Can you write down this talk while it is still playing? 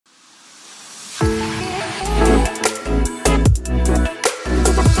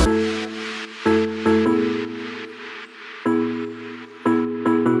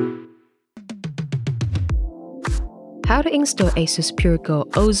to install ASUS PureGo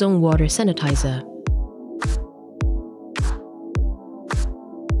Ozone Water Sanitizer.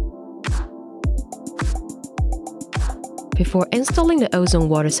 Before installing the Ozone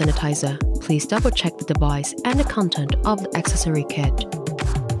Water Sanitizer, please double-check the device and the content of the accessory kit.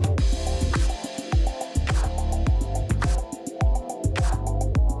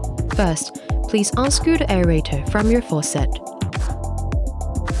 First, please unscrew the aerator from your faucet.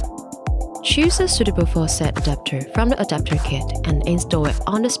 Choose a suitable faucet adapter from the adapter kit and install it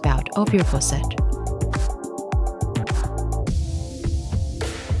on the spout of your faucet.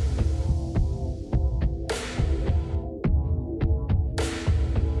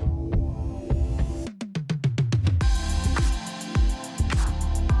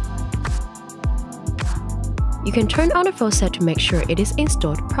 You can turn on the faucet to make sure it is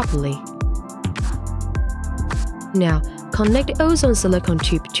installed properly. Now, connect the ozone silicone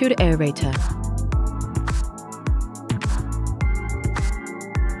tube to the aerator.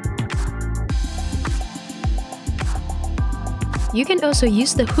 You can also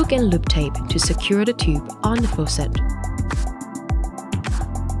use the hook and loop tape to secure the tube on the faucet.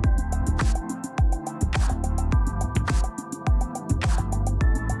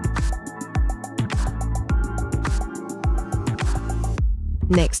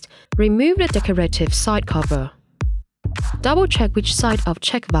 Next, remove the decorative side cover. Double-check which side of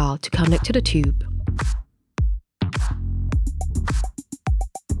check valve to connect to the tube.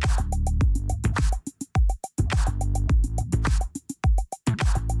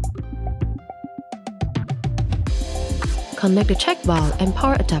 Connect the check valve and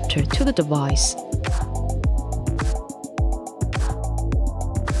power adapter to the device.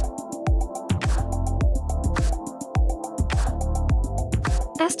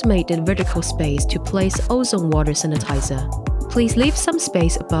 Estimate the vertical space to place ozone water sanitizer. Please leave some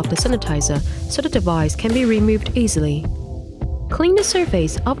space above the sanitizer so the device can be removed easily. Clean the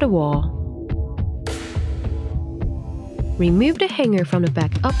surface of the wall. Remove the hanger from the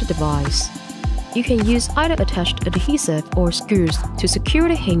back of the device. You can use either attached adhesive or screws to secure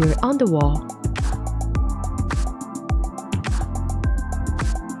the hanger on the wall.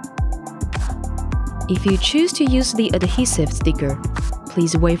 If you choose to use the adhesive sticker,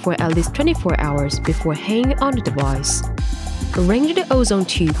 please wait for at least 24 hours before hanging on the device. Arrange the ozone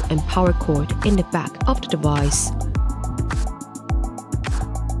tube and power cord in the back of the device.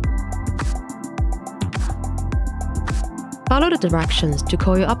 Follow the directions to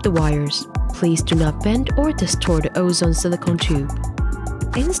coil up the wires. Please do not bend or distort the ozone silicone tube.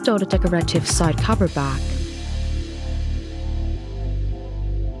 Install the decorative side cover back.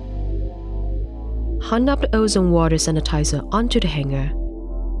 Hang up the ozone water sanitizer onto the hanger.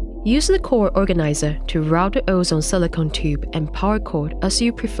 Use the cord organizer to route the ozone silicone tube and power cord as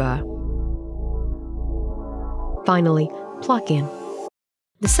you prefer. Finally, plug in.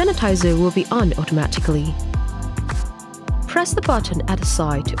 The sanitizer will be on automatically. Press the button at the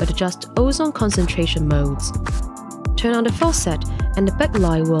side to adjust ozone concentration modes. Turn on the faucet and the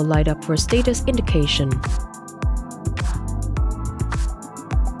backlight will light up for status indication.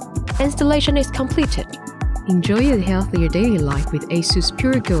 Installation is completed. Enjoy a healthier daily life with ASUS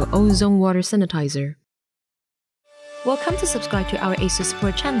PureGo Ozone Water Sanitizer. Welcome to subscribe to our ASUS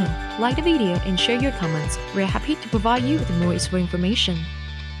support channel. Like the video and share your comments. We're happy to provide you with more useful information.